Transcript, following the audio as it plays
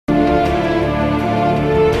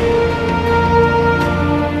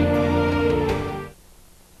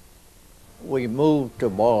to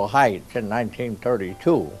Boyle Heights in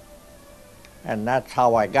 1932, and that's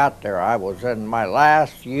how I got there. I was in my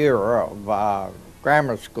last year of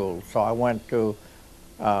grammar school, so I went to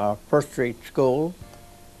First Street School.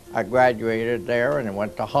 I graduated there and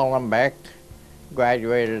went to Hollenbeck,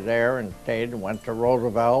 graduated there and stayed and went to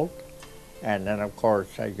Roosevelt. And then, of course,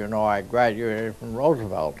 as you know, I graduated from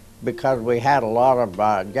Roosevelt. Because we had a lot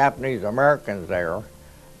of Japanese Americans there,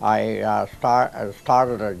 I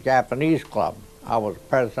started a Japanese club. I was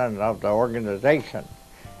president of the organization.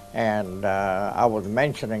 And I was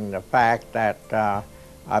mentioning the fact that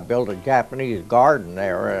I built a Japanese garden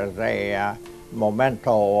there as a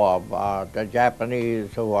memento of the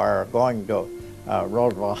Japanese who are going to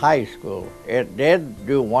Roosevelt High School. It did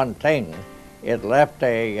do one thing. It left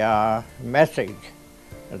a message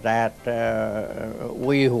that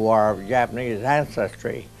we who are of Japanese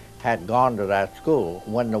ancestry had gone to that school.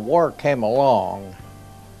 When the war came along,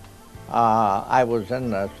 I was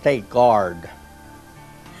in the State Guard.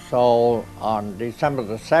 So on December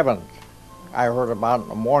the 7th, I heard about it in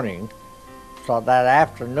the morning. So that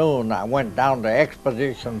afternoon, I went down to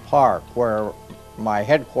Exposition Park, where my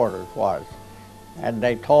headquarters was. And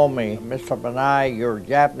they told me, Mr. Banai, you're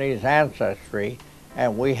Japanese ancestry,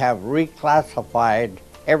 and we have reclassified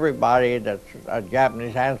everybody that's a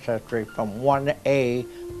Japanese ancestry from 1A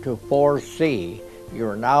to 4C.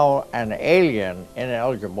 You're now an alien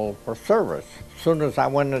ineligible for service. As soon as I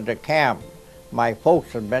went into camp, my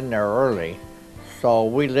folks had been there early, so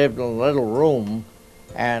we lived in a little room,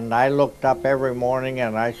 and I looked up every morning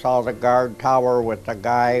and I saw the guard tower with the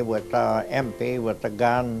guy with the MP with the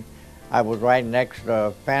gun. I was right next to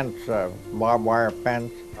a fence, a barbed wire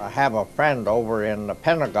fence. I have a friend over in the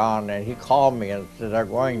Pentagon, and he called me and said they're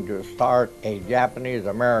going to start a Japanese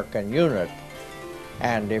American unit.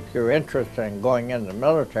 And if you're interested in going in the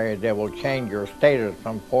military, they will change your status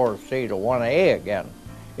from 4C to 1A again.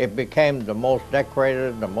 It became the most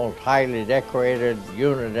decorated, the most highly decorated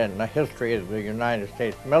unit in the history of the United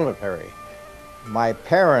States military. My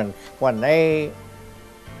parents, when they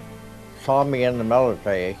saw me in the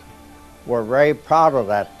military, were very proud of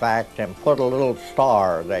that fact and put a little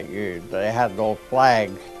star that they had those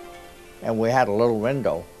flags, and we had a little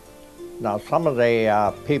window. Now some of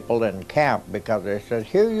the people in camp, because they said,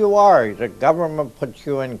 here you are, the government puts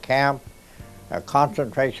you in camp, a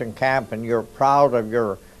concentration camp, and you're proud of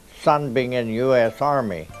your son being in the U.S.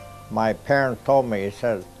 Army. My parents told me, he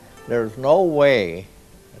said, there's no way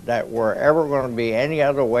that we're ever going to be any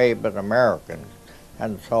other way but Americans.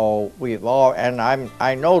 And so we've all, and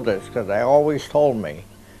I know this because they always told me,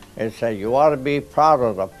 they said, you ought to be proud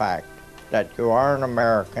of the fact that you are an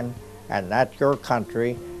American, and that's your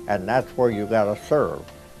country, and that's where you got to serve.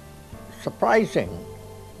 Surprising,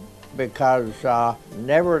 because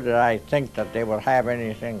never did I think that they would have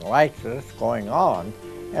anything like this going on,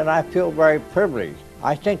 and I feel very privileged.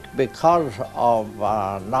 I think because of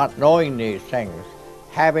not knowing these things,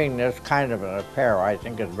 having this kind of an affair, I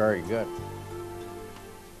think is very good.